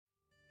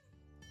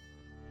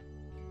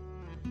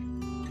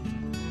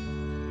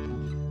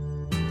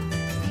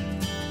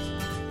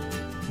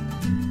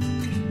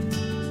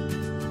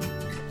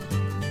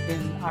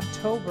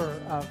October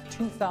of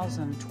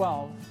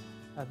 2012,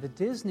 the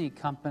Disney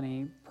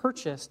company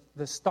purchased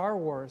the Star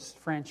Wars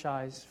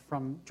franchise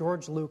from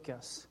George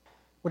Lucas.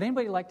 Would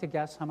anybody like to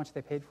guess how much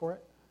they paid for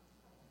it?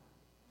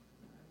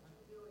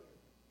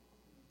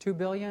 $2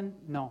 billion?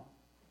 No.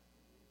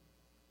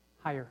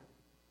 Higher.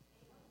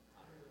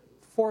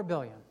 $4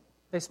 billion.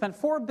 They spent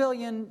 $4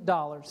 billion.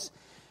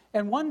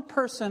 And one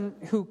person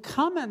who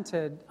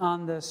commented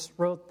on this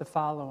wrote the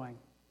following: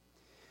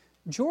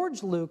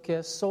 George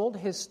Lucas sold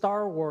his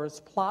Star Wars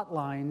plot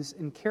lines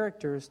and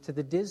characters to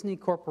the Disney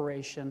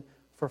Corporation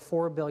for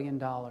 $4 billion.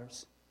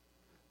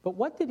 But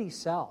what did he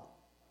sell?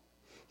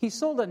 He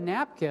sold a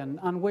napkin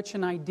on which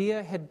an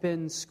idea had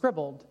been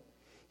scribbled.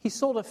 He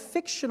sold a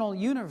fictional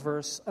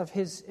universe of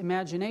his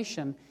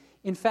imagination.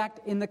 In fact,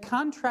 in the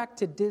contract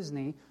to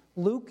Disney,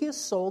 Lucas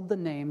sold the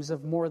names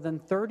of more than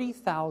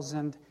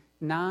 30,000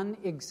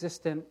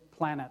 non-existent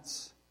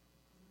planets.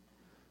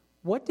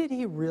 What did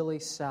he really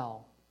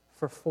sell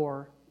for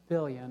 $4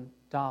 billion?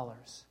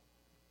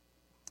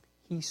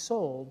 He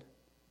sold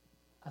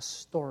a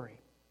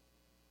story.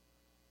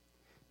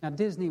 Now,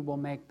 Disney will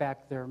make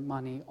back their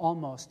money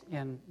almost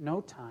in no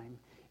time.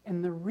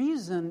 And the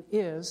reason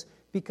is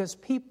because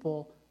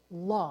people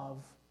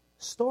love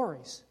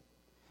stories.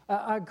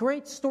 A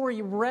great story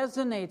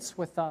resonates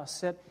with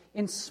us. It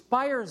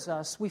inspires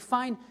us. We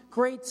find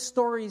great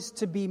stories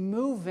to be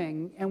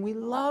moving, and we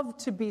love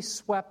to be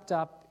swept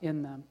up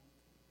in them.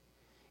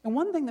 And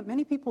one thing that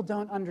many people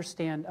don't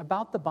understand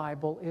about the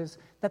Bible is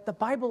that the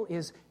Bible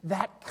is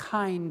that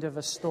kind of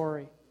a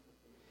story.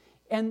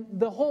 And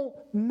the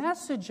whole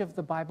message of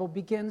the Bible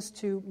begins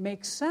to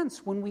make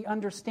sense when we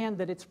understand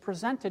that it's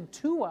presented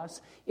to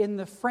us in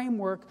the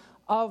framework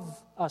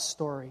of a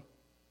story.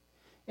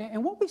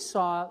 And what we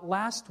saw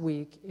last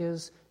week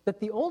is that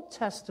the Old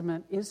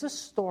Testament is a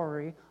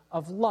story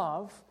of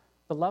love,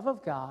 the love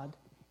of God,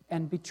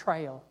 and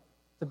betrayal,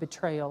 the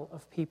betrayal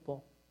of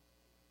people.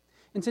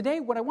 And today,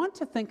 what I want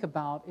to think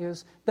about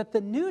is that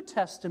the New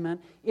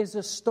Testament is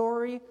a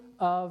story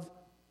of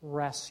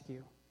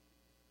rescue.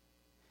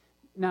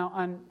 Now,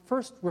 on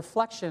first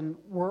reflection,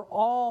 we're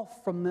all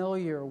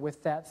familiar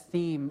with that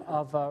theme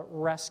of a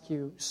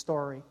rescue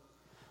story.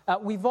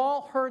 We've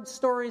all heard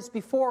stories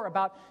before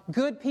about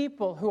good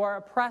people who are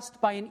oppressed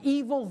by an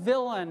evil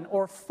villain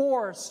or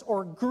force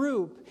or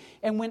group.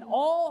 And when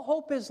all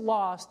hope is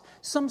lost,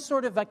 some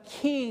sort of a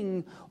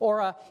king or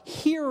a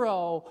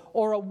hero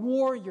or a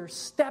warrior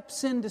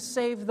steps in to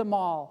save them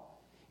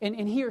all.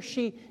 And he or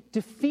she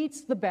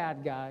defeats the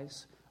bad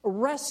guys,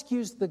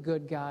 rescues the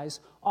good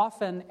guys,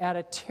 often at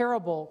a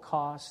terrible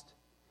cost.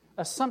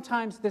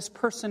 Sometimes this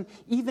person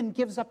even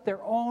gives up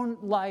their own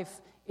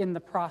life in the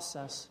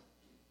process.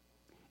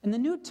 And the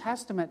New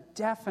Testament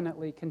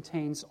definitely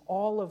contains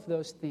all of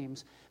those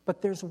themes, but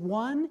there's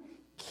one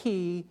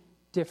key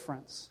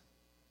difference.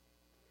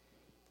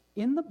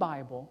 In the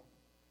Bible,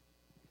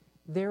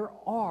 there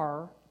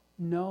are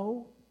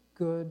no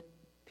good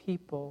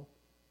people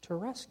to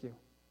rescue.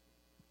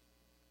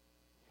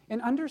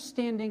 And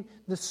understanding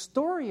the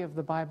story of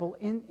the Bible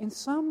in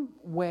some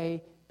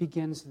way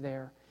begins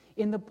there.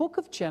 In the book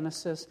of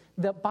Genesis,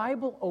 the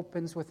Bible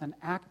opens with an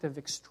act of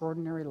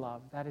extraordinary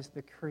love. That is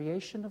the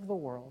creation of the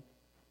world.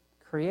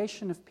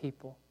 Creation of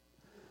people,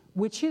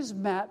 which is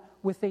met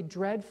with a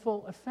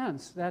dreadful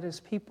offense, that is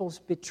people's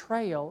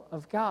betrayal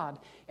of God.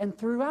 And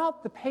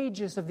throughout the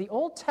pages of the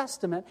Old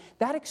Testament,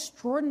 that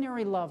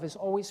extraordinary love is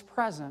always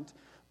present,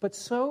 but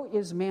so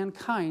is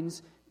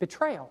mankind's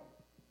betrayal.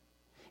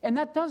 And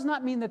that does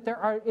not mean that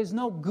there is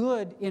no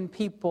good in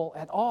people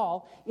at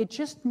all. It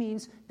just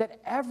means that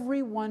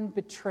everyone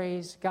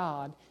betrays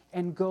God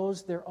and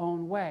goes their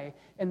own way.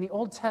 And the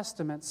Old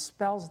Testament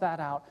spells that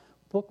out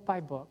book by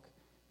book,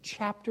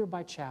 chapter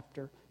by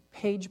chapter,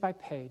 page by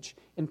page,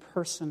 and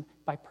person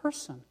by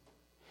person.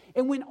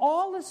 And when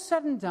all is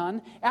said and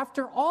done,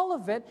 after all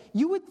of it,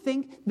 you would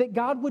think that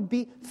God would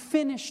be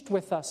finished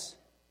with us.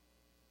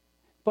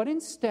 But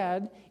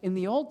instead, in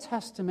the Old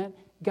Testament,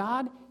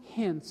 God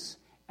hints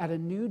at a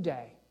new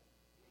day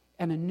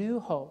and a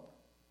new hope.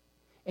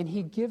 And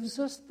He gives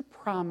us the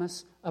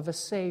promise of a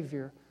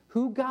Savior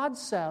who, God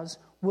says,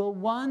 will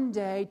one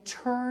day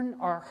turn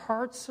our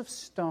hearts of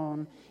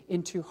stone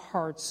into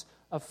hearts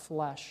of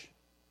flesh.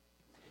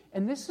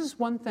 And this is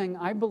one thing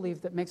I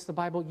believe that makes the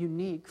Bible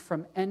unique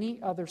from any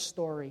other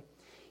story.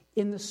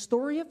 In the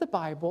story of the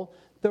Bible,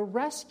 the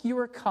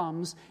rescuer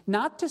comes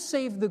not to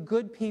save the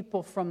good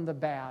people from the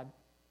bad,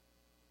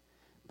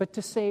 but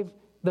to save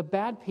the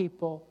bad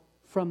people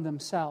from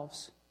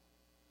themselves,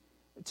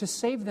 to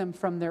save them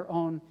from their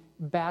own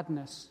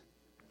badness.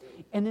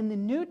 And in the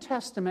New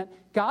Testament,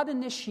 God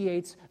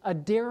initiates a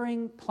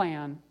daring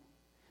plan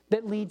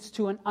that leads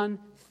to an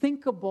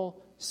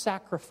unthinkable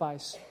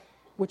sacrifice,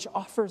 which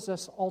offers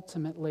us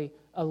ultimately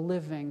a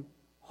living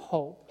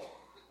hope.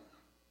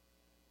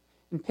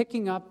 And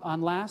picking up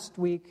on last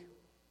week,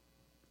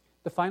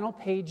 the final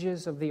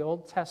pages of the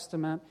Old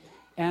Testament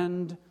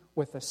end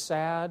with a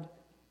sad,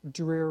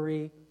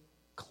 dreary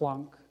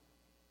clunk.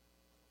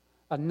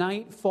 A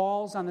night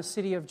falls on the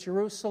city of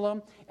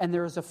Jerusalem, and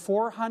there is a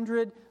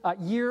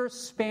 400-year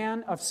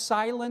span of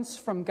silence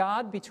from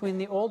God between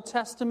the Old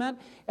Testament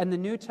and the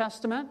New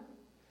Testament.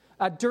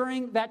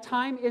 During that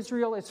time,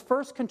 Israel is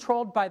first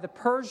controlled by the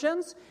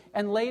Persians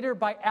and later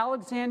by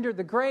Alexander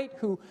the Great,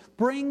 who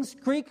brings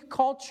Greek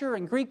culture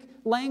and Greek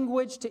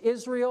language to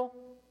Israel.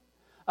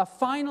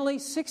 Finally,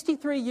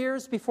 63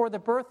 years before the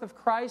birth of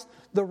Christ,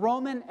 the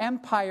Roman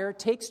Empire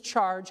takes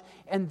charge,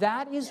 and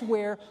that is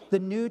where the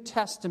New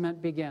Testament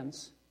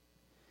begins.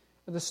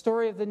 The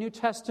story of the New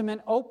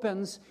Testament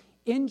opens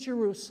in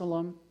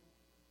Jerusalem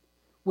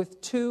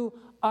with two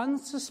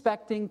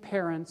unsuspecting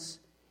parents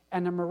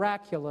and a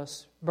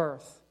miraculous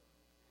birth.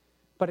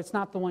 But it's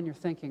not the one you're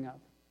thinking of.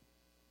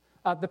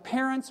 The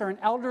parents are an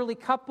elderly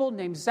couple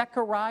named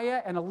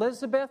Zechariah and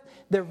Elizabeth.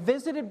 They're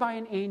visited by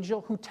an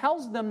angel who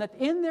tells them that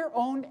in their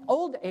own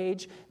old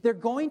age, they're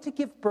going to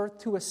give birth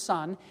to a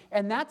son,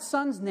 and that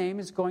son's name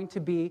is going to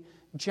be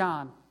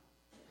John.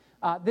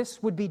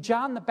 This would be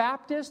John the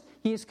Baptist.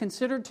 He is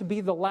considered to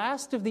be the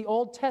last of the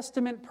Old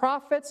Testament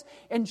prophets,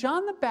 and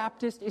John the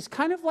Baptist is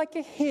kind of like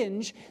a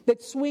hinge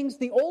that swings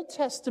the Old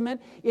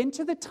Testament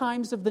into the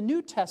times of the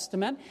New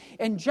Testament,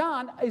 and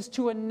John is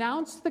to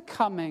announce the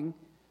coming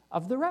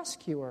of the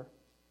rescuer.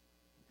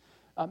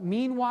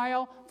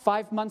 Meanwhile,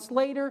 5 months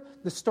later,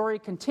 the story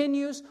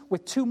continues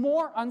with two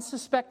more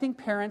unsuspecting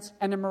parents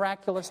and a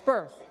miraculous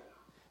birth.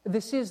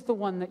 This is the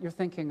one that you're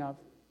thinking of.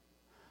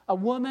 A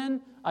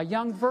woman, a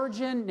young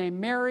virgin named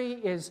Mary,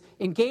 is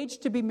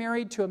engaged to be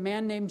married to a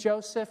man named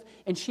Joseph,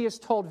 and she is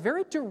told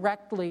very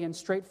directly and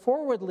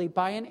straightforwardly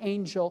by an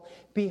angel,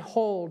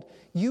 "Behold,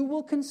 you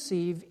will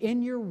conceive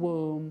in your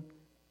womb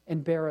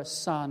and bear a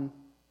son,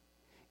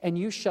 and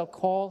you shall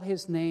call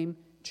his name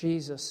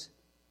Jesus.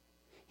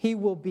 He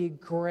will be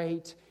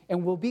great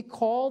and will be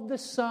called the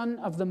Son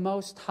of the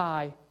Most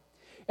High.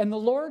 And the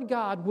Lord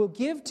God will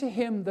give to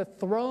him the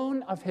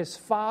throne of his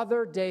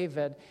father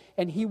David,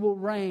 and he will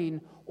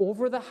reign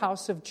over the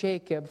house of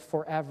Jacob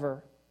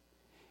forever.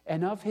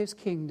 And of his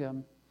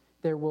kingdom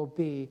there will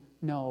be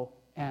no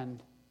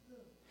end."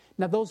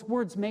 Now, those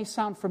words may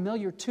sound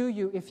familiar to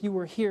you if you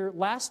were here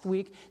last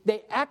week.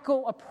 They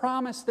echo a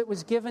promise that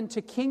was given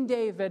to King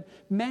David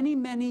many,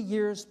 many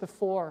years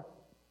before.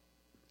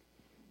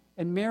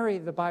 And Mary,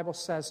 the Bible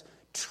says,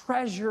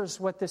 treasures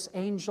what this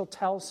angel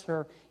tells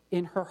her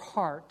in her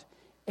heart,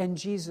 and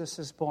Jesus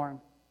is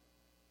born.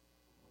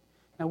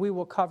 Now, we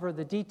will cover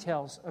the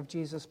details of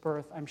Jesus'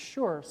 birth, I'm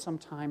sure,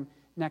 sometime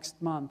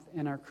next month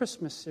in our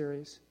Christmas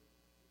series.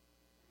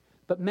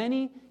 But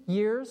many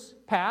years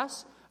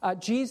pass.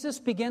 Jesus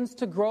begins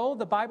to grow,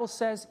 the Bible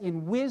says,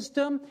 in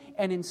wisdom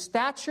and in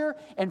stature.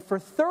 And for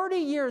 30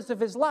 years of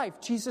his life,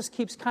 Jesus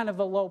keeps kind of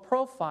a low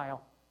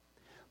profile.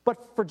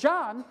 But for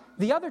John,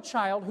 the other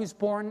child who's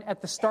born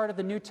at the start of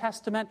the New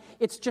Testament,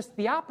 it's just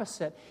the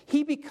opposite.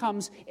 He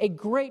becomes a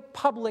great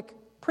public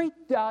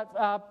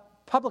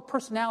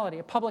personality,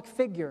 a public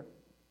figure.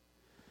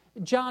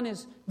 John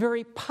is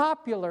very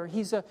popular.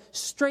 He's a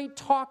straight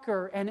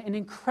talker and an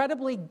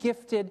incredibly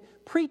gifted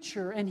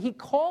preacher. And he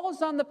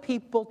calls on the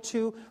people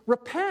to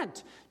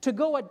repent, to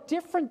go a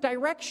different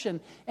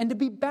direction, and to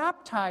be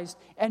baptized.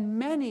 And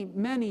many,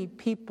 many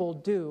people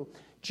do.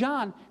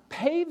 John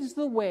paves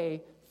the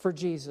way for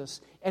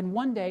Jesus. And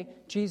one day,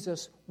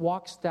 Jesus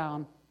walks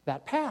down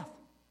that path.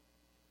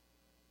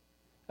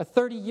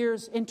 30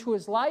 years into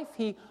his life,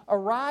 he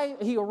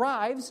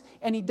arrives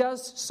and he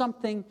does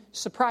something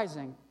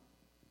surprising.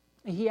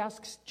 He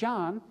asks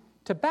John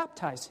to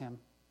baptize him.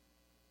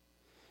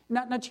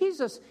 Now,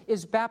 Jesus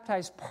is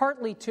baptized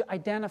partly to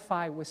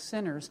identify with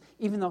sinners,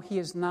 even though he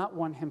is not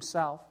one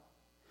himself.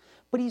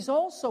 But he's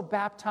also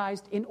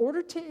baptized in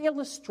order to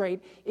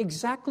illustrate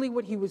exactly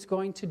what he was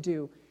going to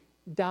do: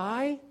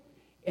 die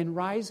and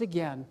rise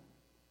again,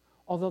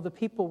 although the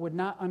people would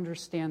not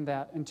understand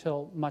that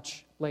until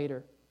much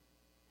later.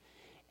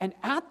 And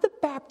at the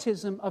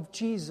baptism of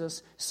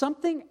Jesus,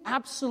 something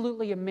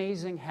absolutely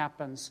amazing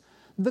happens.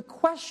 The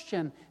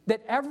question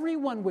that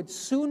everyone would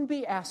soon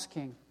be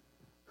asking,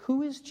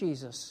 "Who is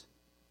Jesus?"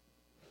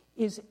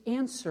 is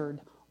answered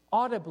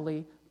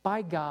audibly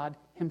by God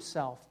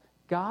himself.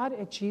 God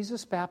at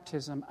Jesus'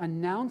 baptism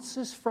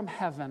announces from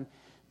heaven,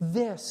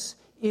 "This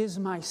is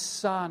my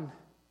Son,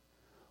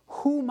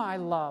 whom I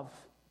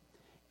love,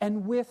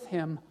 and with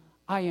him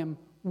I am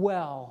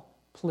well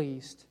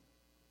pleased."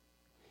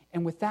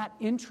 And with that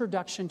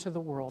introduction to the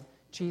world,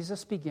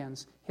 Jesus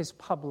begins his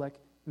public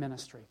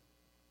ministry.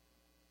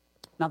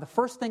 Now, the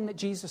first thing that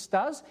Jesus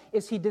does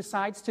is he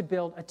decides to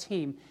build a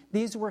team.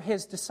 These were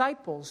his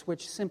disciples,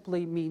 which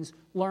simply means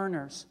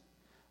learners.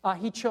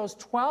 He chose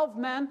 12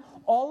 men,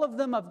 all of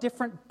them of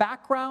different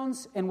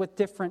backgrounds and with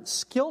different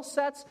skill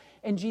sets,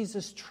 and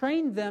Jesus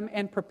trained them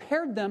and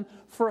prepared them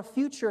for a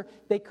future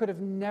they could have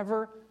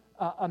never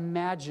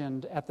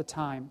imagined at the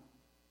time.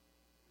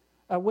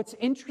 What's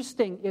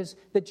interesting is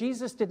that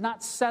Jesus did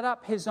not set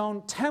up his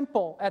own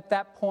temple at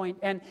that point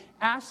and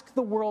ask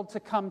the world to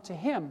come to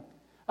him.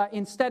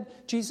 Instead,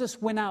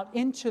 Jesus went out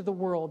into the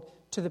world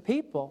to the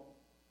people,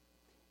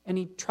 and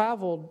he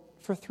traveled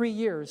for 3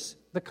 years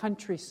the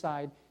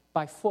countryside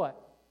by foot.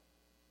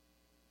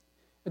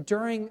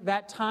 During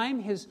that time,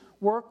 his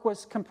work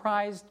was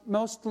comprised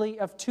mostly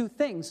of two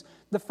things.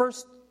 The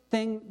first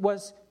thing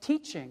was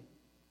teaching.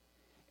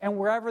 And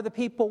wherever the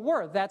people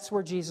were, that's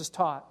where Jesus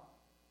taught.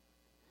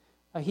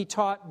 He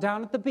taught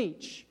down at the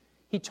beach.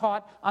 He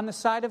taught on the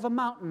side of a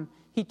mountain.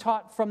 He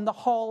taught from the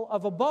hull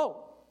of a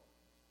boat.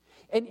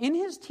 And in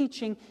his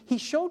teaching, he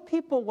showed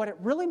people what it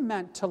really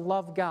meant to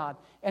love God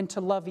and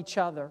to love each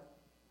other.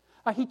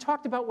 He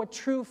talked about what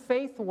true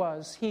faith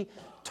was. He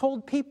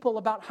told people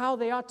about how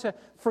they ought to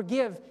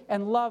forgive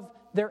and love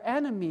their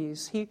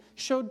enemies. He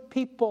showed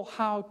people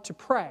how to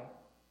pray.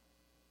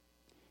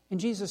 And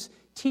Jesus'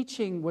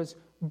 teaching was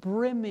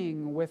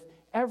brimming with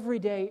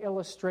everyday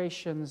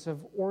illustrations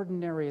of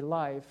ordinary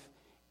life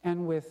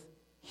and with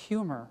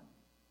humor.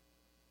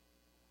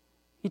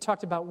 He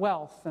talked about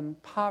wealth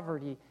and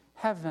poverty,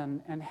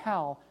 heaven and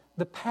hell,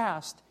 the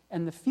past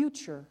and the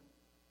future.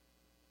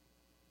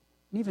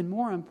 And even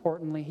more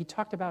importantly, he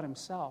talked about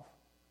himself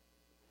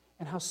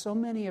and how so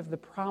many of the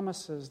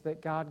promises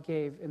that God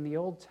gave in the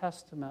Old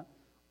Testament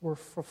were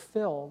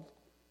fulfilled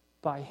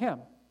by him.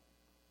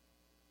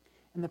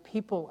 And the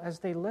people, as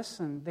they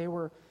listened, they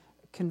were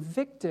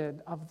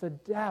convicted of the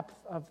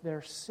depth of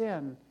their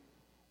sin,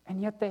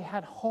 and yet they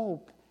had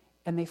hope,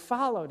 and they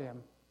followed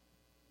him.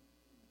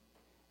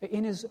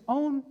 In his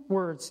own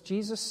words,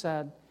 Jesus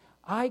said,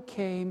 "I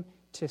came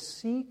to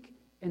seek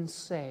and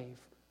save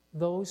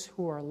those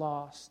who are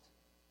lost."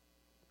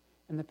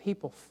 And the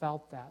people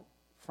felt that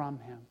from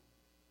him.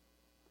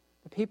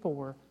 The people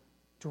were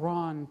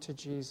drawn to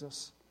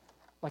Jesus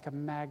like a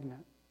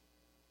magnet.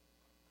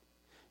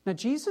 Now,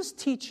 Jesus'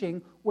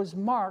 teaching was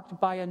marked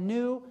by a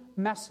new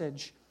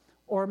message,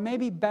 or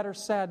maybe better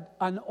said,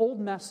 an old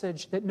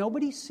message that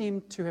nobody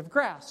seemed to have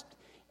grasped,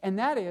 and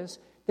that is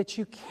that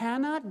you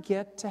cannot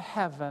get to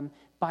heaven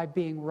by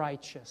being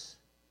righteous,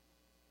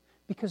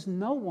 because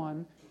no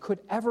one could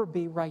ever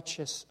be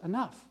righteous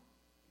enough.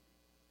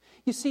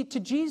 You see, to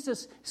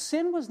Jesus,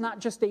 sin was not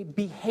just a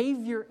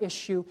behavior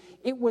issue,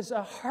 it was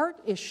a heart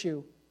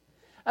issue.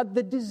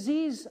 The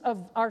disease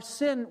of our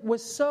sin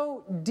was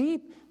so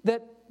deep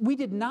that we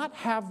did not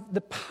have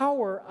the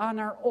power on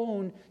our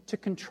own to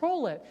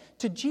control it.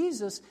 To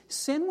Jesus,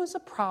 sin was a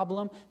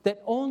problem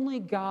that only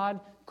God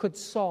could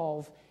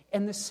solve,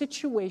 and the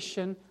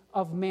situation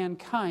of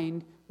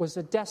mankind was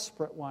a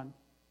desperate one.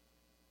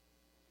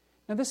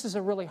 Now, this is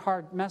a really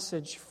hard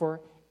message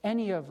for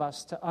any of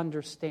us to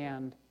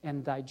understand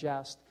and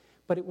digest,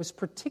 but it was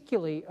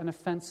particularly an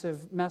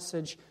offensive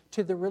message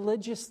to the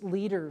religious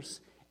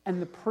leaders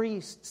and the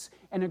priests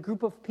and a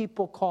group of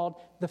people called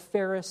the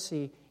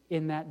Pharisee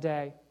in that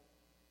day.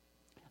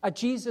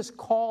 Jesus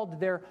called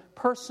their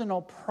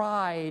personal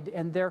pride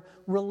and their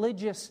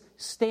religious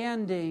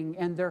standing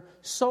and their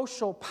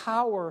social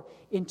power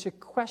into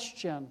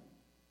question.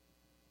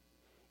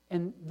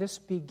 And this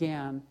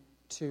began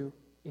to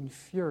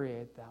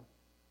infuriate them.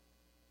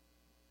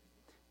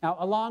 Now,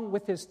 along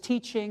with his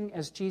teaching,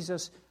 as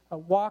Jesus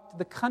walked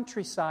the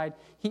countryside,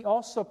 he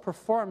also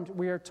performed,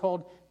 we are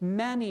told,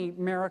 many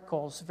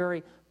miracles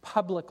very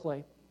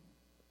publicly.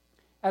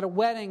 At a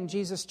wedding,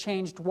 Jesus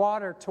changed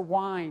water to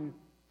wine.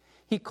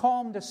 He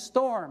calmed a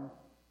storm.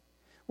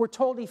 We're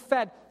told he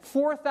fed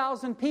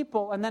 4,000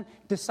 people and then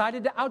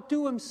decided to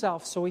outdo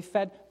himself, so he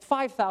fed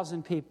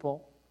 5,000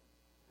 people.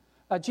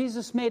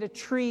 Jesus made a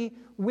tree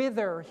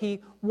wither.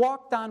 He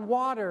walked on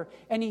water,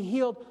 and he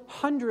healed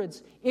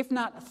hundreds, if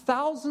not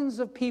thousands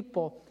of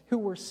people who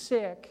were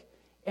sick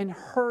and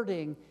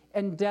hurting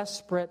and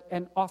desperate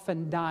and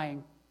often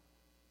dying.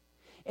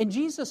 And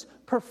Jesus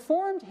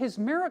performed his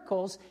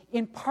miracles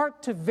in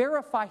part to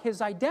verify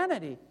his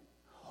identity.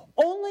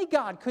 Only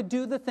God could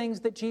do the things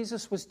that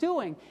Jesus was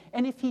doing.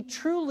 And if he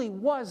truly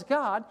was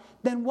God,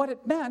 then what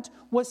it meant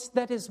was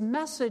that his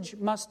message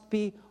must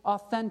be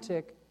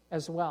authentic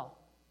as well.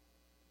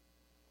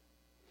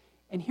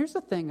 And here's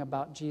the thing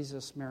about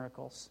Jesus'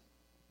 miracles.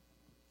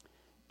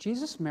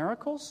 Jesus'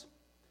 miracles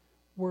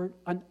were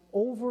an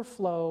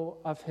overflow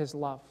of his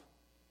love.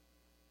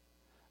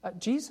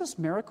 Jesus'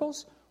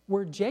 miracles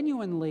were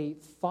genuinely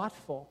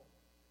thoughtful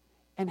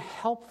and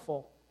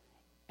helpful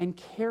and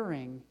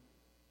caring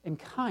and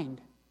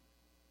kind.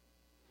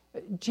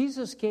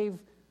 Jesus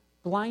gave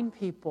blind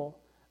people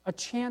a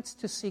chance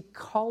to see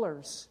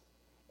colors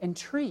and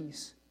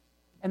trees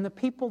and the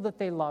people that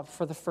they loved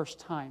for the first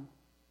time.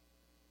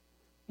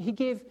 He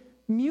gave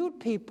mute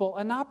people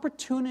an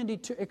opportunity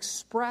to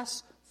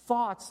express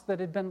thoughts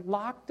that had been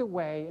locked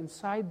away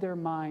inside their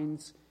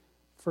minds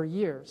for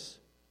years.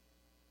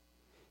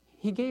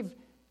 He gave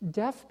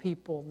deaf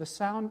people the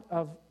sound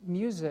of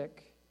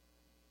music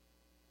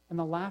and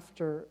the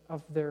laughter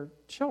of their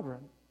children.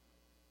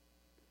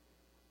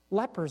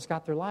 Lepers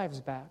got their lives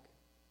back.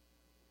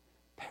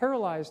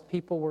 Paralyzed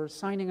people were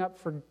signing up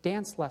for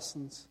dance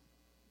lessons.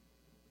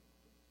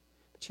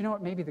 But you know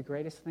what maybe the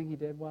greatest thing he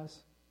did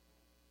was?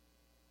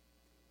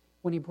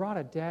 When he brought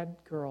a dead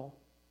girl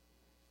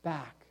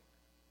back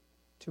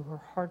to her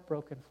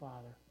heartbroken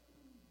father.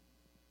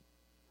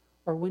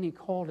 Or when he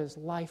called his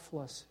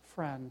lifeless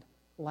friend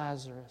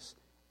Lazarus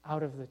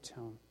out of the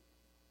tomb.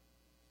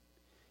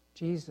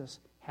 Jesus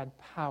had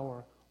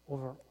power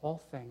over all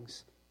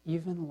things,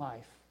 even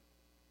life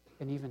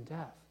and even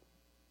death.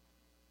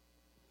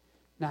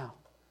 Now,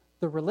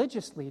 the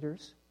religious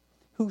leaders,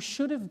 who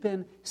should have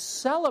been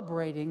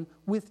celebrating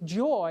with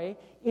joy,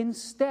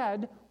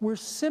 instead were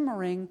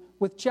simmering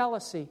with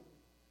jealousy.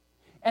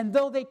 And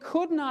though they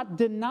could not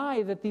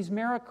deny that these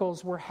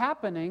miracles were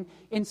happening,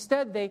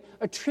 instead they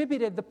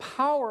attributed the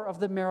power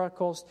of the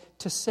miracles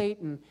to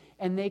Satan,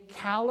 and they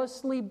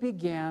callously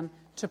began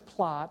to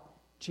plot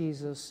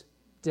Jesus'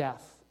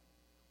 death.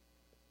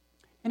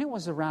 And it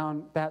was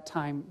around that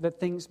time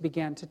that things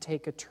began to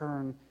take a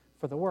turn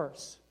for the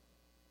worse.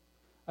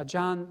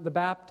 John the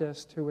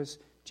Baptist, who was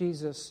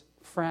Jesus'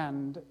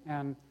 friend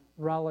and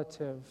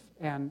relative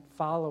and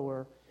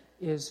follower,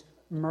 is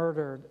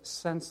murdered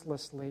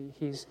senselessly.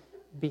 He's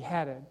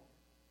beheaded.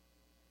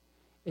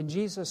 And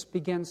Jesus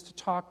begins to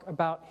talk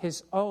about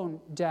his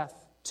own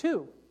death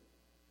too.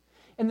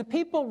 And the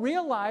people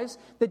realize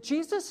that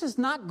Jesus is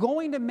not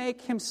going to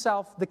make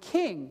himself the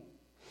king.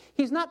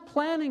 He's not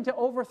planning to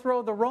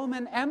overthrow the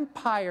Roman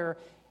Empire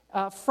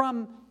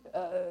from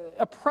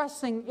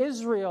oppressing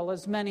Israel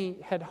as many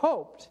had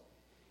hoped.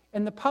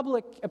 And the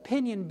public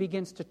opinion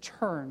begins to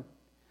turn,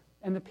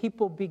 and the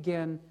people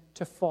begin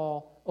to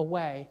fall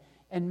away.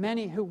 And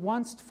many who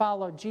once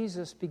followed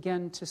Jesus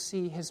begin to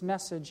see his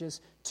message as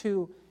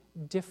too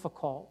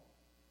difficult.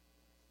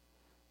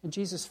 And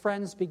Jesus'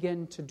 friends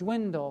begin to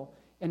dwindle,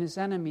 and his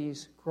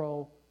enemies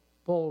grow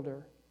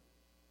bolder.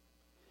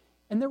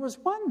 And there was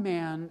one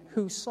man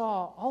who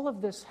saw all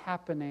of this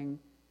happening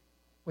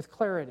with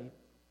clarity.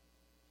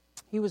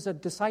 He was a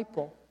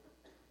disciple.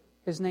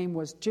 His name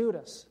was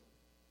Judas.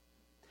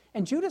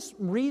 And Judas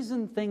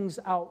reasoned things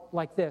out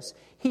like this.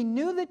 He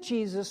knew that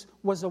Jesus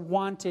was a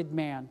wanted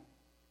man.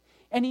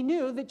 And he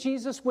knew that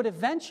Jesus would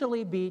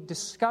eventually be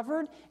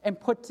discovered and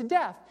put to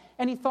death.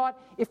 And he thought,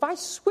 if I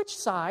switch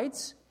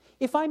sides,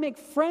 if I make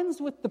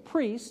friends with the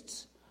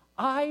priests,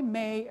 I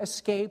may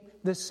escape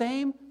the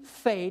same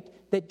fate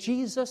that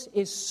Jesus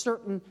is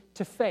certain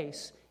to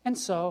face. And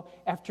so,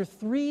 after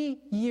 3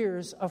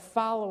 years of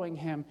following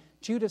him,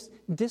 Judas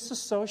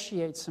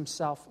disassociates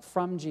himself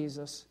from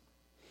Jesus.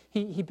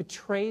 He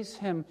betrays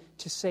him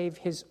to save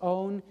his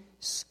own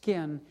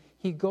skin.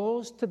 He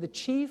goes to the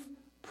chief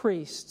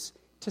priests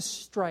to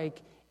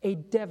strike a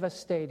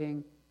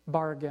devastating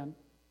bargain.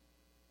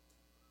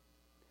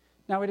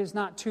 Now, it is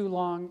not too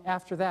long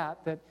after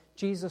that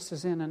Jesus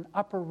is in an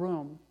upper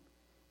room,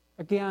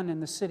 again in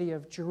the city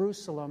of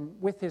Jerusalem,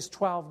 with his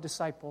 12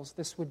 disciples.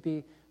 This would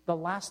be the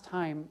last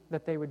time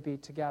that they would be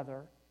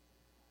together.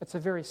 It's a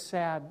very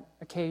sad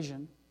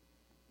occasion,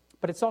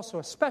 but it's also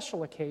a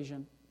special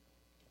occasion.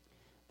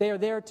 They are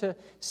there to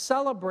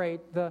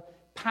celebrate the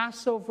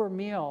Passover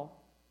meal,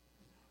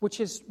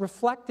 which is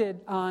reflected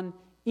on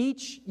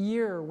each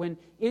year when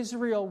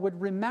Israel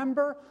would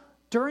remember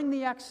during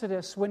the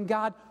Exodus when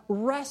God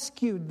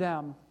rescued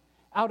them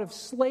out of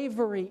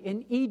slavery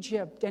in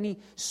Egypt, and he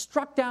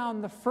struck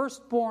down the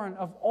firstborn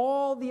of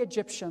all the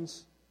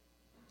Egyptians.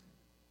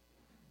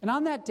 And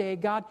on that day,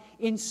 God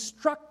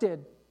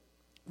instructed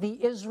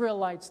the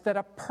Israelites that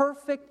a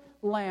perfect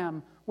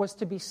lamb was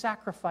to be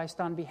sacrificed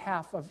on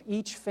behalf of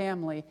each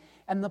family,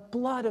 and the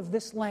blood of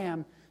this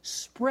lamb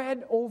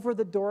spread over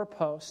the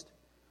doorpost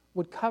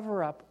would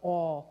cover up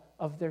all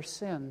of their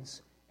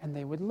sins, and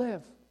they would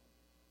live.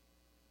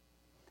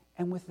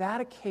 And with that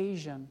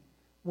occasion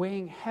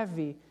weighing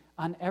heavy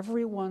on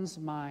everyone's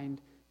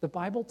mind, the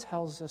Bible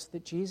tells us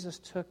that Jesus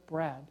took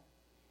bread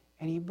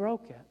and he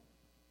broke it.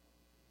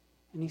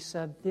 And he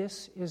said,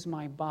 "This is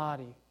my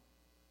body,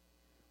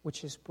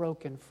 which is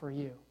broken for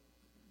you."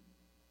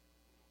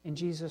 And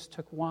Jesus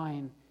took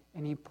wine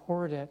and he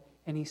poured it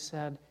and he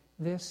said,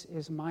 "This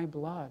is my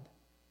blood,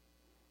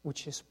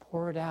 which is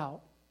poured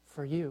out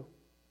for you."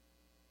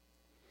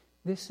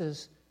 This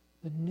is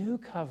the new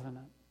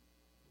covenant,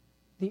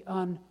 the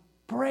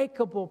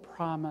unbreakable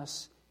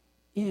promise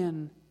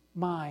in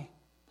my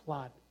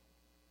blood.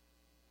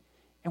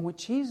 And what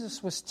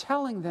Jesus was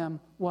telling them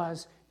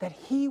was that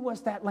he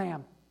was that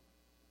lamb,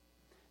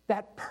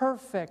 that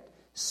perfect,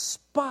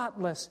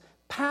 spotless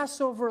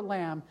Passover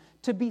lamb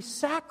to be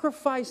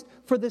sacrificed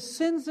for the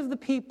sins of the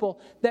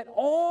people, that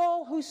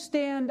all who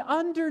stand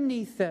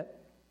underneath it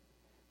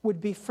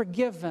would be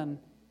forgiven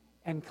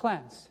and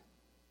cleansed.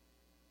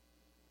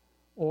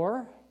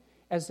 Or,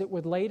 as it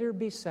would later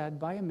be said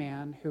by a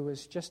man who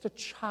was just a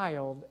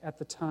child at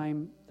the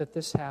time that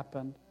this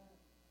happened,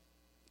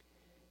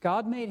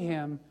 God made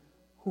him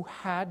who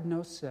had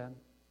no sin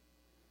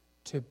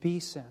to be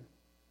sin,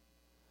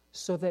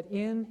 so that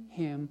in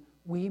him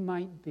we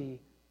might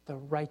be the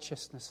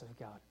righteousness of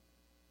God.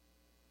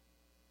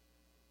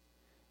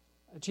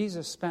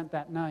 Jesus spent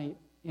that night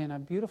in a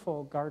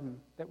beautiful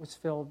garden that was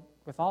filled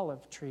with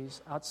olive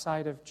trees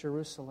outside of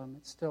Jerusalem.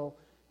 It's still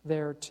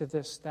there to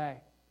this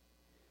day.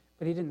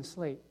 But he didn't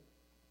sleep.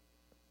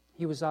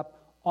 He was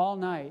up all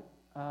night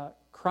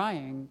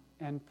crying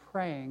and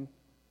praying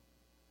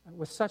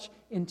with such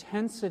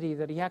intensity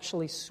that he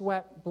actually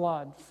sweat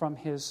blood from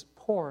his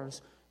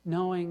pores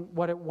knowing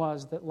what it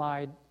was that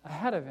lied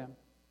ahead of him.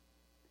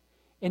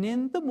 And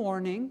in the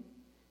morning,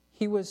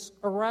 he was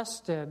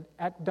arrested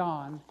at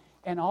dawn,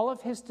 and all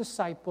of his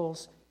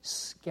disciples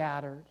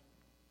scattered.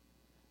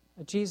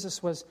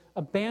 Jesus was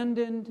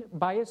abandoned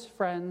by his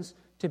friends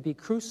to be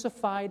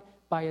crucified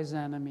by his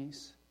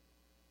enemies.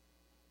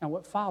 And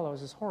what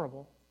follows is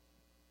horrible.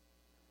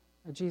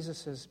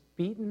 Jesus is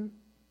beaten,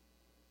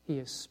 he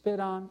is spit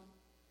on,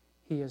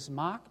 he is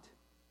mocked,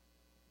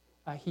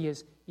 he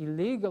is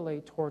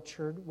illegally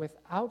tortured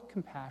without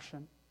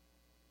compassion.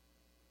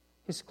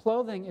 His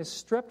clothing is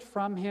stripped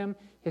from him,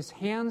 his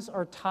hands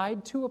are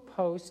tied to a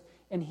post,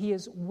 and he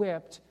is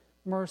whipped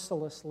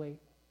mercilessly.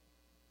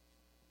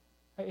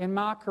 In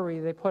mockery,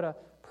 they put a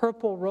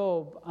purple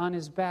robe on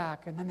his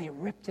back, and then they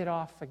ripped it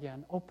off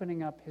again,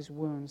 opening up his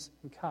wounds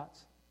and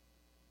cuts.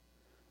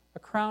 A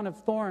crown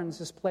of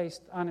thorns is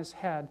placed on his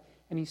head,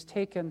 and he's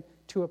taken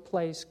to a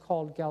place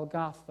called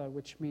Golgotha,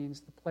 which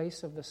means the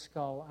place of the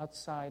skull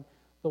outside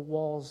the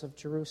walls of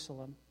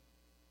Jerusalem.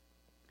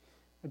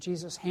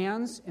 Jesus'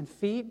 hands and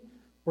feet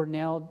were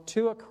nailed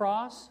to a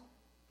cross.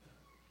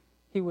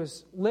 He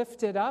was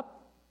lifted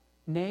up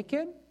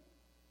naked.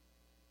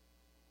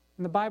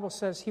 And the Bible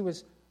says he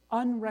was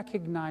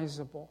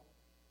unrecognizable.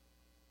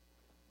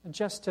 And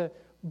just to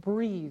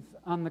breathe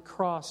on the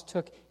cross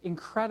took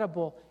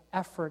incredible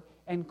effort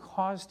and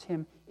caused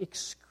him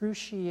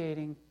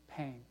excruciating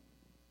pain.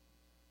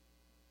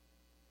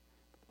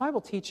 The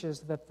Bible teaches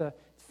that the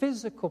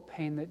physical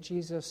pain that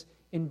Jesus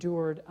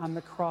endured on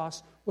the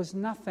cross was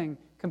nothing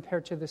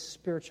compared to the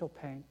spiritual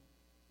pain.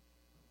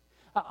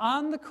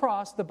 On the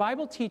cross, the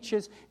Bible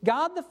teaches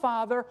God the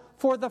Father,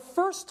 for the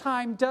first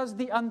time, does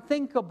the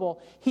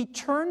unthinkable. He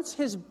turns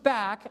his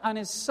back on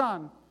his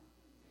Son.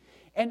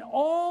 And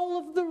all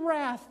of the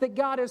wrath that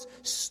God has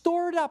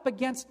stored up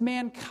against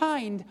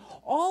mankind,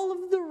 all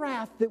of the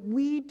wrath that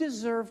we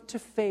deserve to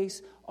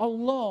face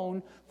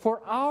alone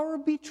for our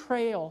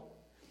betrayal,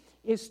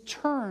 is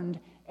turned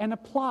and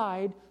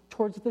applied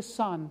towards the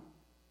Son,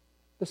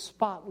 the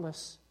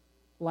spotless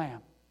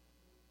Lamb.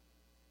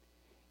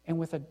 And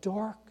with a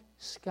dark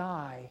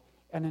sky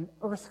and an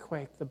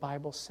earthquake, the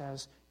Bible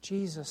says,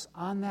 Jesus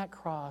on that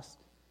cross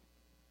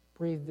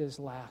breathed his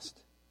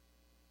last.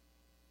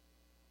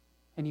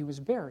 And he was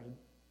buried.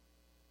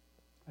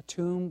 A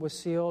tomb was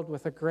sealed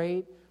with a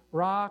great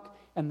rock,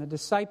 and the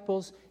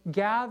disciples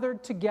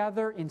gathered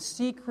together in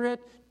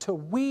secret to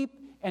weep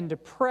and to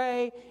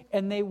pray,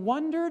 and they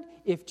wondered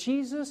if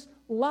Jesus'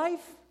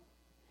 life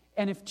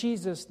and if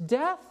Jesus'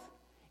 death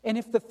and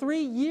if the 3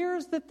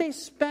 years that they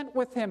spent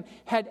with him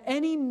had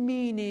any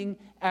meaning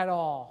at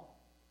all.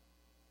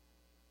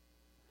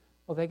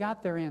 Well, they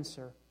got their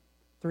answer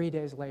 3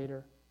 days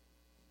later.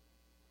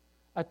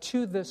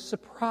 To the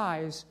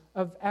surprise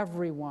of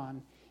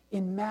everyone,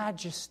 in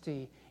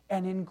majesty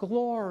and in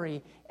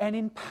glory and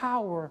in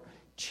power,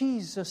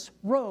 Jesus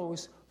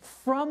rose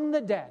from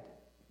the dead.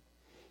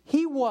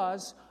 He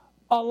was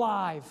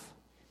alive.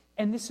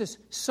 And this is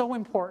so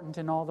important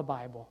in all the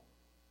Bible,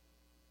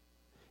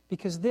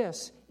 because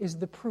this is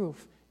the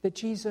proof that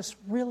Jesus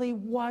really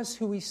was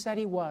who he said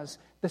he was,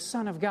 the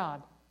Son of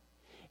God.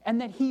 And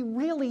that he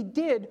really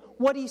did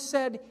what he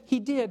said he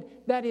did.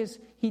 That is,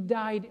 he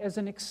died as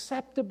an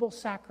acceptable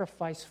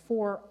sacrifice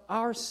for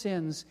our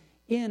sins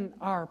in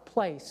our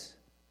place.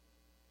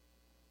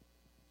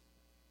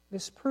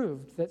 This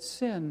proved that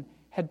sin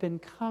had been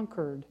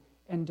conquered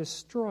and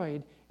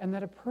destroyed, and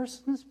that a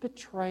person's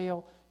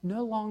betrayal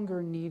no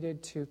longer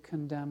needed to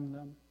condemn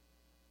them.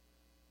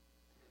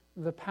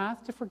 The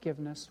path to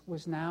forgiveness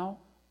was now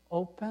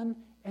open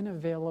and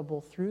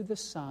available through the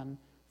Son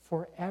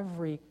for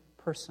every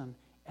person.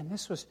 And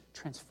this was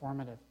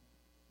transformative.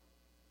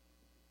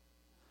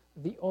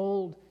 The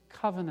old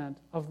covenant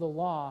of the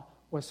law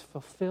was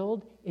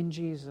fulfilled in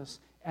Jesus,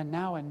 and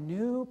now a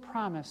new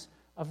promise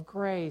of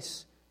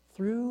grace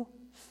through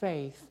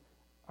faith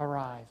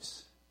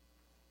arrives.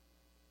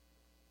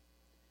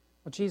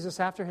 Well, Jesus,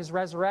 after his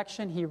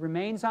resurrection, he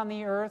remains on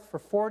the earth for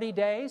 40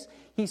 days.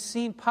 He's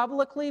seen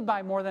publicly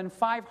by more than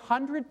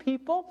 500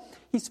 people.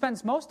 He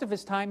spends most of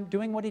his time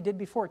doing what he did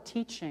before,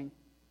 teaching.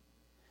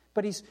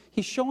 But he's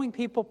showing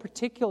people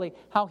particularly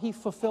how he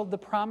fulfilled the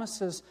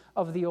promises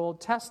of the Old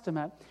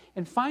Testament.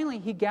 And finally,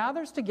 he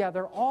gathers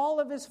together all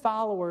of his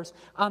followers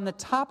on the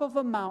top of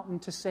a mountain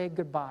to say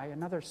goodbye.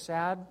 Another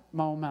sad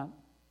moment.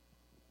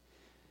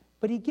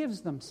 But he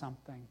gives them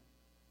something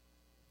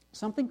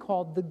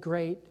called the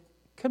Great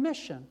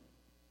Commission.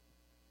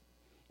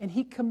 And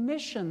he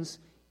commissions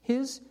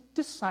his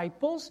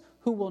disciples,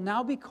 who will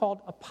now be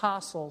called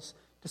apostles.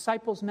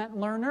 Disciples meant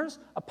learners.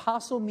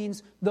 Apostle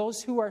means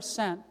those who are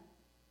sent.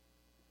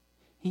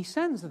 He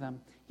sends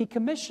them. He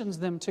commissions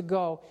them to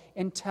go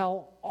and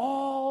tell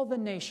all the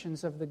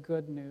nations of the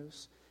good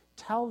news.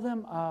 Tell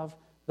them of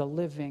the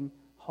living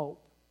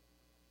hope.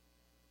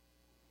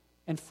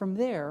 And from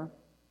there,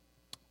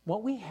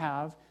 what we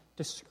have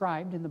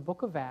described in the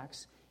book of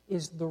Acts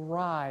is the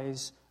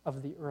rise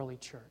of the early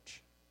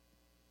church.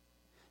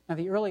 Now,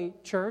 the early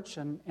church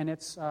and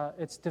its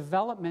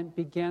development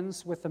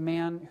begins with a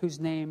man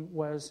whose name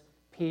was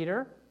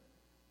Peter.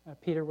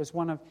 Peter was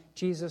one of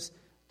Jesus'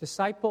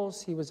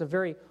 disciples. He was a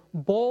very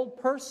bold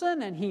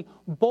person, and he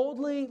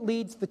boldly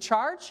leads the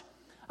charge.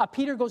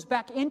 Peter goes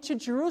back into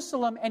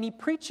Jerusalem, and he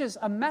preaches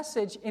a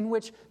message in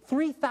which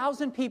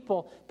 3,000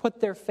 people put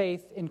their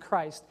faith in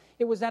Christ.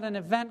 It was at an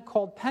event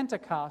called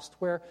Pentecost,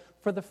 where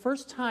for the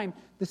first time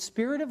the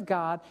Spirit of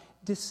God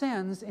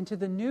descends into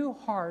the new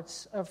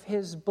hearts of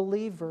his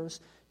believers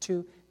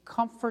to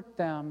comfort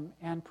them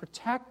and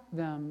protect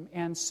them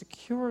and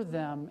secure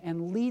them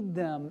and lead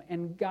them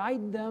and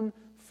guide them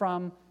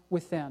from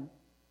within.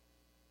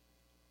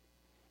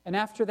 And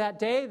after that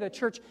day, the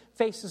church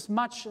faces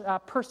much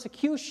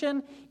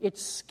persecution.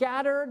 It's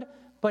scattered,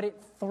 but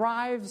it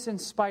thrives in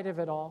spite of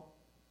it all.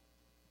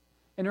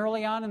 And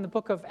early on in the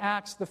book of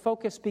Acts, the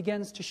focus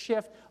begins to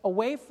shift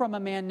away from a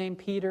man named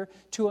Peter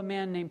to a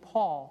man named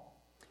Paul.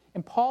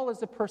 And Paul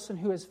is a person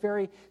who is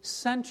very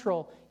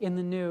central in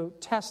the New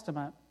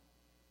Testament.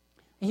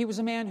 He was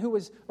a man who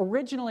was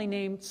originally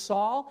named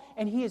Saul,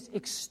 and he is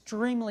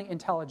extremely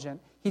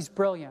intelligent. He's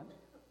brilliant.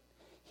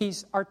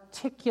 He's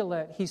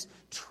articulate. He's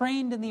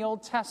trained in the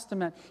Old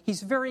Testament.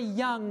 He's very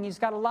young. He's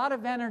got a lot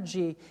of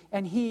energy,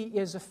 and he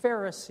is a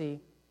Pharisee.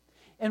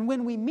 And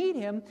when we meet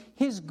him,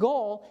 his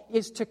goal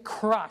is to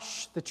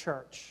crush the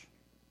church.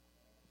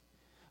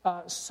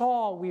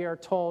 Saul, we are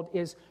told,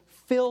 is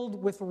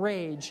filled with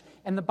rage,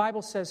 and the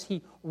Bible says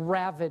he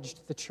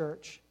ravaged the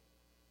church.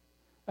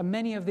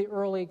 Many of the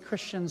early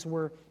Christians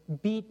were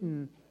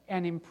beaten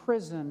and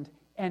imprisoned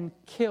and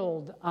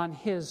killed on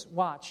his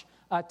watch.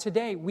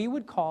 Today, we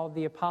would call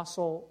the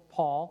Apostle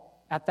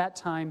Paul, at that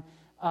time,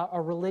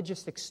 a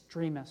religious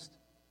extremist.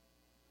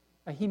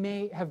 He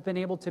may have been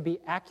able to be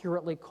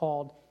accurately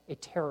called a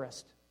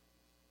terrorist.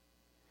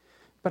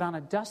 But on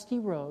a dusty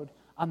road,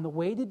 on the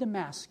way to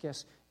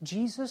Damascus,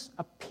 Jesus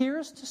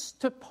appears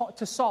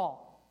to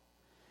Saul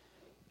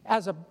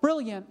as a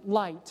brilliant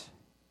light.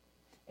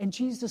 And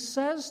Jesus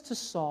says to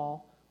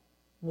Saul,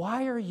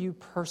 "Why are you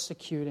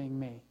persecuting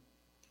me?"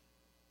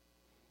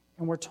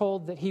 And we're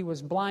told that he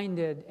was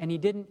blinded and he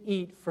didn't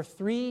eat for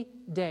 3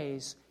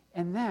 days.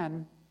 And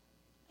then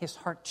his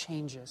heart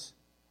changes.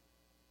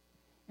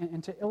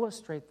 And to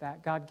illustrate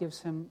that, God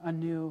gives him a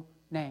new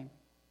name.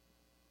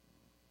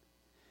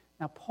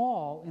 Now,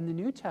 Paul, in the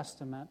New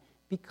Testament,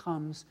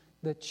 becomes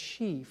the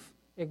chief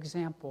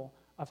example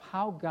of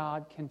how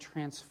God can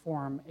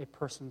transform a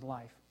person's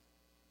life.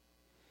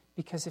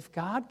 Because if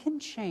God can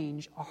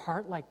change a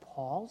heart like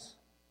Paul's,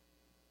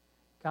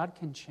 God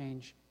can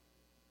change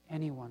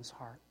anyone's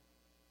heart.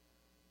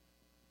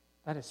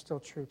 That is still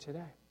true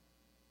today.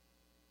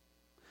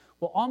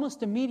 Well,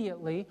 almost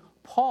immediately,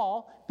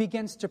 Paul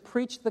begins to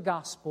preach the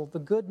gospel, the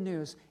good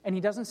news, and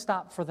he doesn't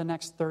stop for the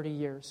next 30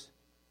 years.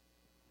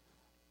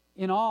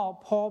 In all,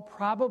 Paul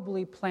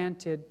probably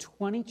planted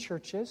 20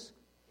 churches,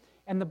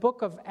 and the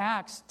book of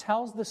Acts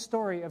tells the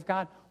story of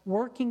God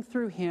working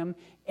through him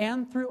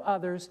and through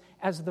others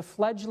as the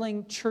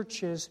fledgling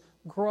churches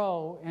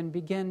grow and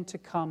begin to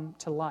come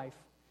to life.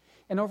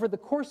 And over the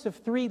course of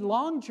 3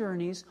 long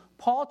journeys,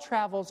 Paul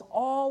travels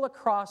all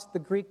across the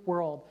Greek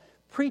world,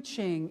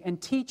 preaching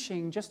and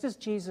teaching just as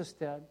Jesus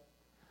did,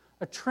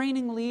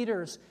 training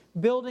leaders,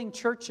 building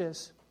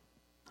churches.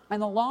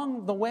 And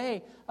along the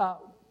way,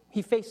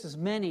 he faces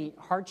many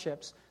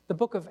hardships. The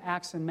book of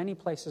Acts in many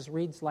places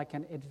reads like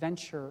an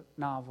adventure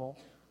novel.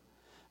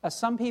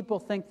 Some people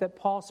think that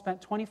Paul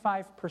spent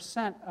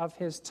 25% of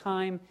his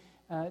time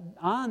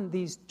on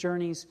these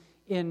journeys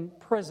in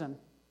prison.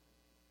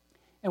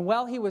 And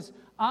while he was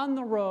on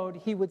the road,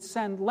 he would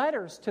send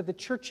letters to the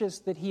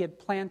churches that he had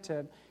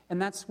planted.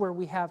 And that's where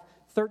we have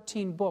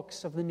 13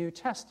 books of the New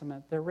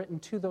Testament. They're written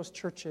to those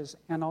churches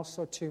and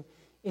also to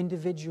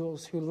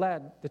individuals who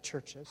led the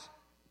churches.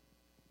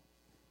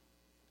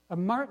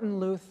 Martin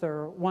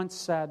Luther once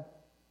said,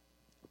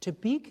 "To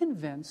be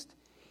convinced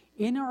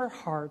in our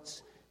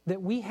hearts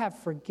that we have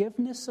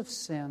forgiveness of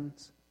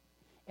sins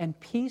and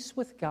peace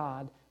with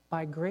God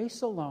by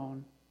grace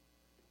alone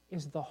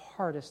is the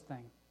hardest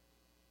thing."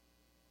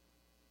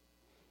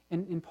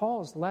 And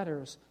Paul's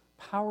letters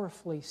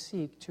powerfully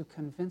seek to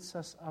convince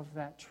us of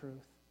that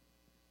truth.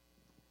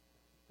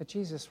 That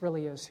Jesus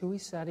really is who he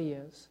said he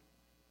is.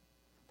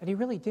 That he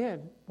really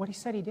did what he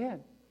said he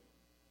did.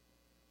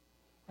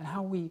 And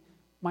how we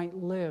might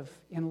live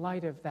in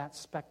light of that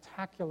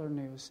spectacular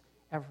news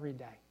every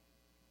day.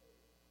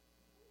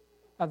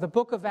 The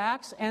book of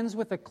Acts ends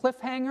with a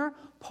cliffhanger.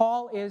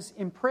 Paul is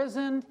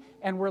imprisoned,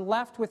 and we're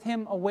left with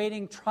him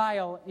awaiting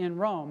trial in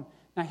Rome.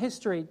 Now,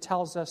 history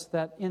tells us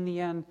that in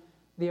the end,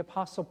 the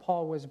Apostle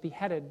Paul was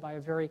beheaded by a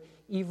very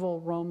evil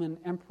Roman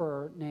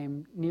emperor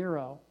named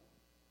Nero.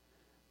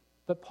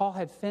 But Paul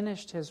had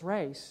finished his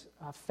race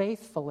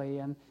faithfully,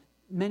 and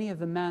many of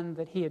the men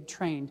that he had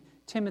trained,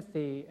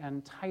 Timothy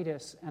and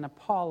Titus and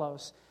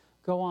Apollos,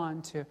 go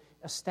on to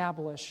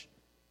establish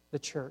the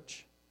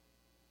church.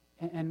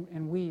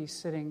 And we,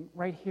 sitting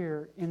right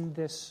here in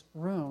this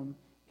room,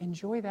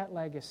 enjoy that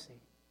legacy.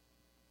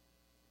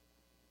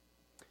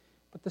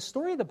 But the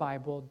story of the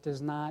Bible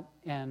does not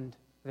end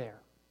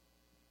there.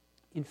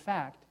 In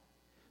fact,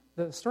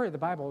 the story of the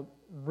Bible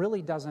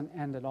really doesn't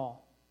end at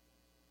all.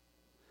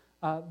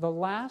 The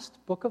last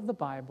book of the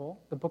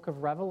Bible, the book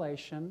of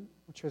Revelation,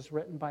 which was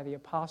written by the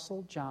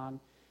Apostle John,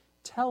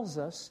 tells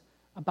us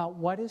about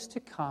what is to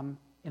come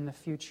in the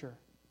future.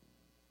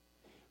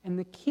 And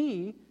the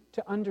key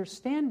to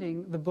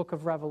understanding the book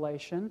of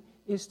Revelation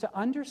is to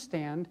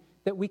understand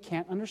that we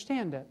can't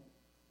understand it.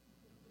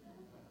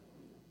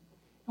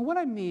 And what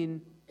I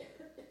mean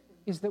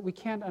is that we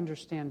can't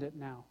understand it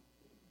now.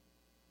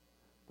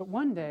 But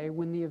one day,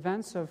 when the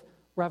events of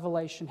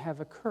Revelation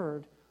have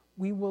occurred,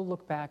 we will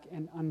look back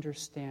and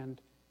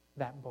understand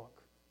that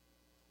book.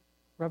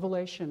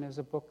 Revelation is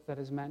a book that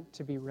is meant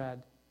to be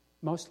read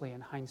mostly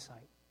in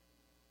hindsight.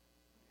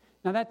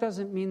 Now, that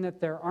doesn't mean that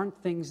there aren't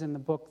things in the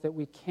book that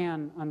we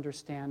can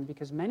understand,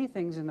 because many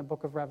things in the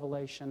book of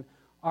Revelation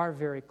are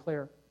very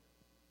clear.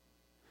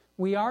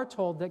 We are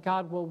told that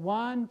God will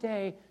one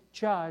day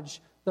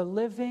judge the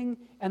living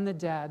and the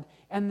dead,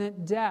 and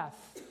that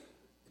death,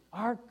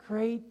 our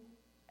great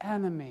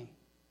enemy,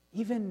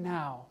 even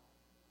now,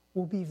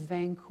 will be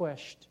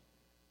vanquished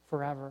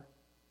forever.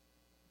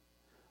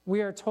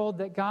 We are told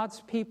that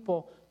God's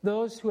people,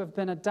 those who have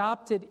been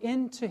adopted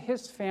into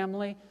His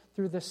family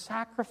through the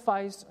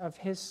sacrifice of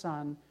His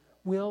Son,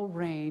 will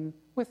reign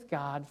with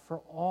God for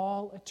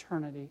all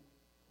eternity.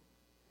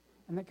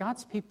 And that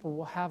God's people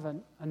will have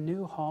a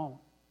new home.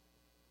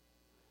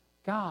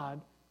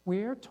 God,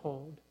 we are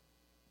told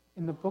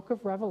in the book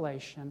of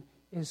Revelation,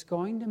 is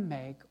going to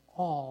make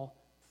all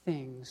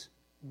things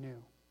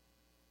new.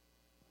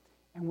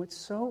 And what's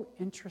so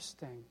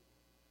interesting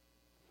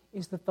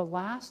is that the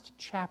last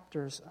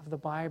chapters of the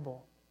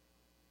Bible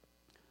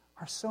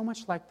are so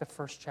much like the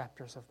first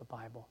chapters of the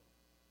Bible.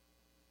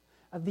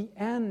 The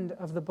end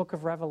of the book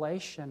of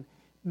Revelation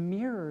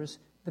mirrors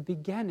the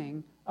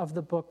beginning of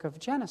the book of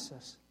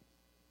Genesis.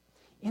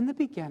 In the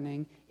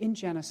beginning, in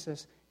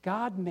Genesis,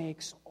 God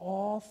makes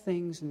all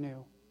things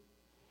new.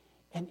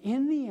 And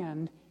in the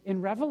end,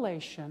 in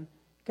Revelation,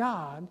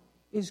 God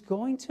is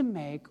going to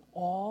make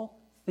all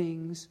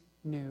things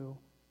new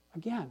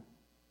again.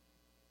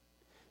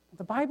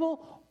 The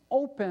Bible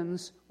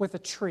opens with a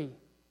tree.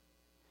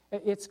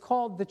 It's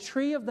called the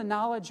tree of the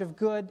knowledge of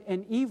good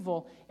and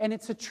evil, and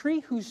it's a tree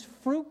whose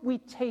fruit we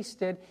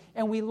tasted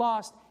and we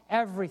lost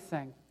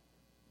everything.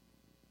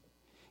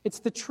 It's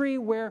the tree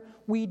where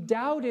we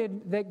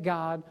doubted that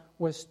God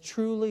was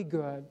truly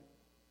good.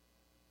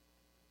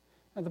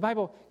 And the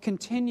Bible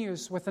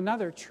continues with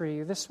another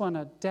tree, this one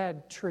a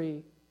dead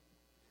tree,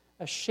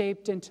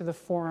 shaped into the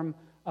form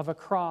of a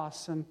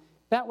cross. And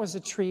that was a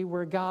tree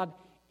where God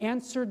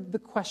answered the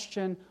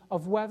question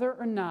of whether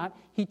or not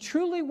He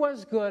truly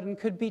was good and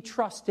could be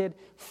trusted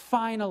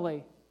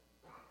finally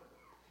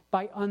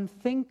by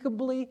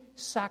unthinkably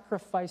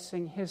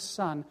sacrificing His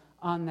Son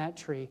on that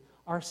tree,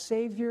 our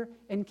Savior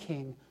and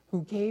King,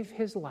 who gave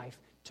His life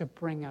to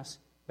bring us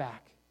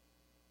back.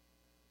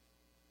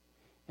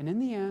 And in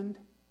the end,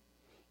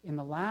 in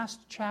the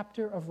last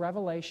chapter of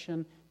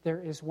Revelation,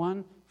 there is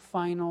one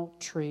final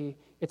tree.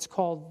 It's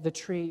called the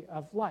tree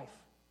of life.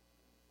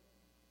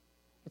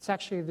 It's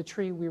actually the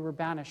tree we were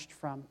banished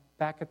from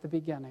back at the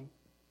beginning.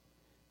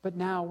 But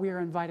now we are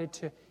invited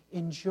to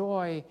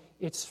enjoy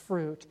its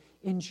fruit,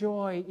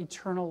 enjoy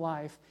eternal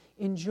life,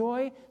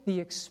 enjoy the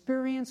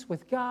experience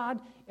with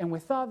God and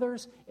with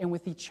others and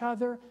with each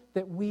other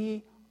that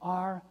we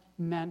are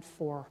meant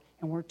for.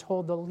 And we're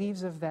told the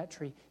leaves of that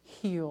tree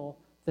heal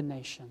the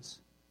nations.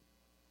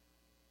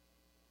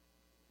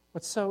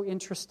 What's so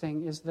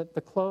interesting is that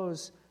the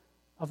close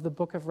of the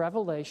book of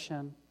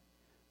Revelation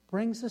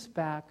brings us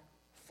back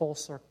full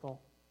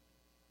circle.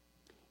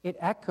 It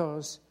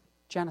echoes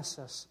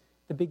Genesis,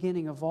 the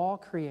beginning of all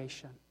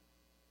creation.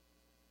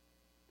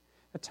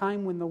 A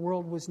time when the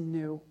world was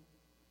new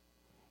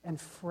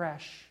and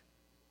fresh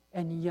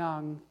and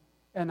young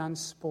and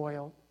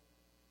unspoiled.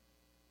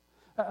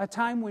 A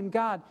time when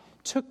God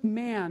took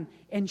man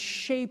and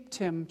shaped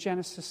him,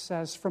 Genesis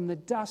says, from the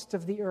dust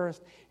of the earth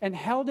and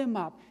held him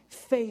up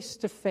face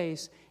to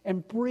face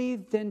and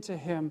breathed into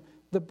him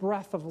the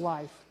breath of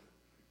life.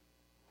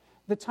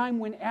 The time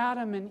when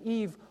Adam and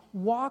Eve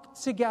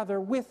walked together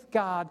with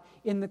God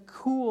in the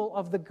cool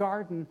of the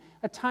garden,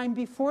 a time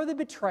before the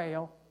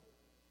betrayal,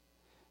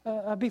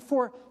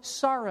 before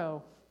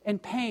sorrow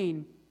and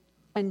pain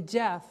and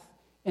death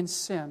and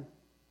sin.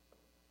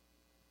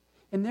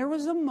 And there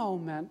was a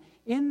moment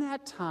in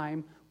that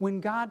time when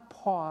God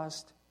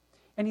paused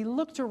and He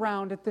looked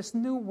around at this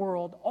new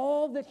world,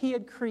 all that He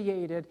had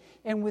created,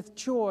 and with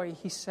joy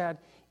He said,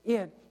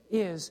 "It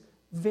is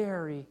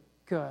very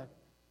good."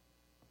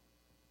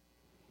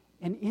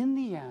 And in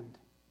the end,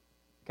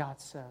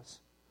 God says,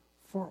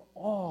 for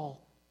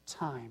all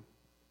time,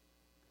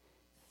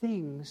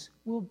 things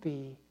will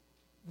be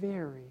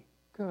very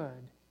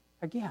good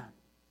again.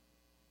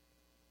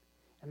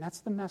 And that's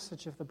the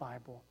message of the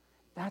Bible.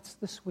 That's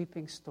the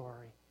sweeping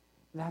story.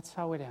 That's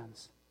how it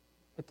ends.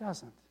 It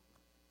doesn't.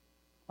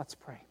 Let's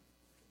pray.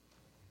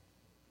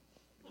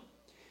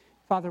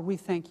 Father, we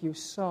thank You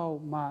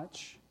so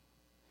much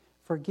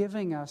for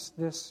giving us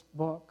this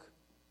book.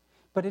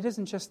 But it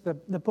isn't just the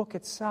book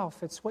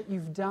itself. It's what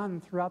You've done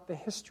throughout the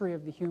history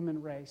of the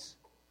human race.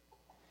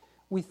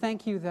 We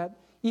thank you that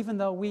even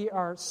though we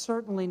are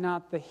certainly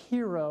not the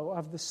hero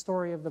of the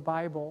story of the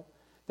Bible,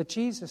 that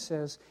Jesus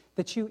is,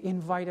 that you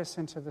invite us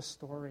into the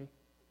story.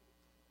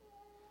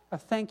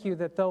 Thank you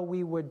that though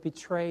we would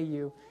betray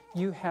you,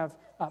 you have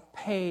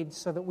paid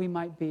so that we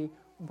might be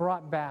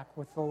brought back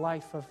with the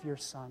life of your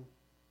Son.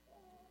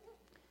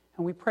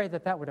 And we pray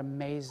that that would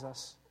amaze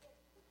us.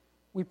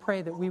 We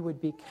pray that we would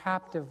be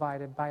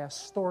captivated by a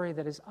story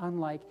that is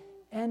unlike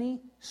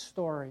any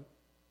story.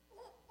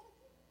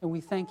 And we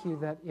thank you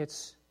that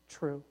it's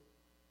true.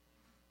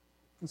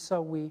 And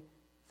so we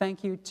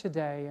thank you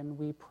today, and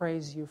we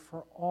praise you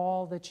for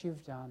all that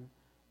you've done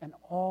and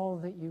all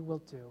that you will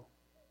do.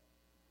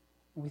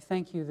 And we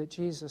thank you that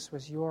Jesus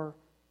was your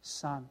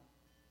Son,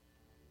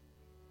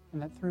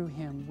 and that through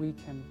him we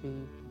can be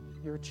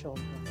your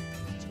children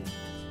too.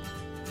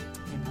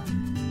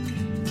 Amen.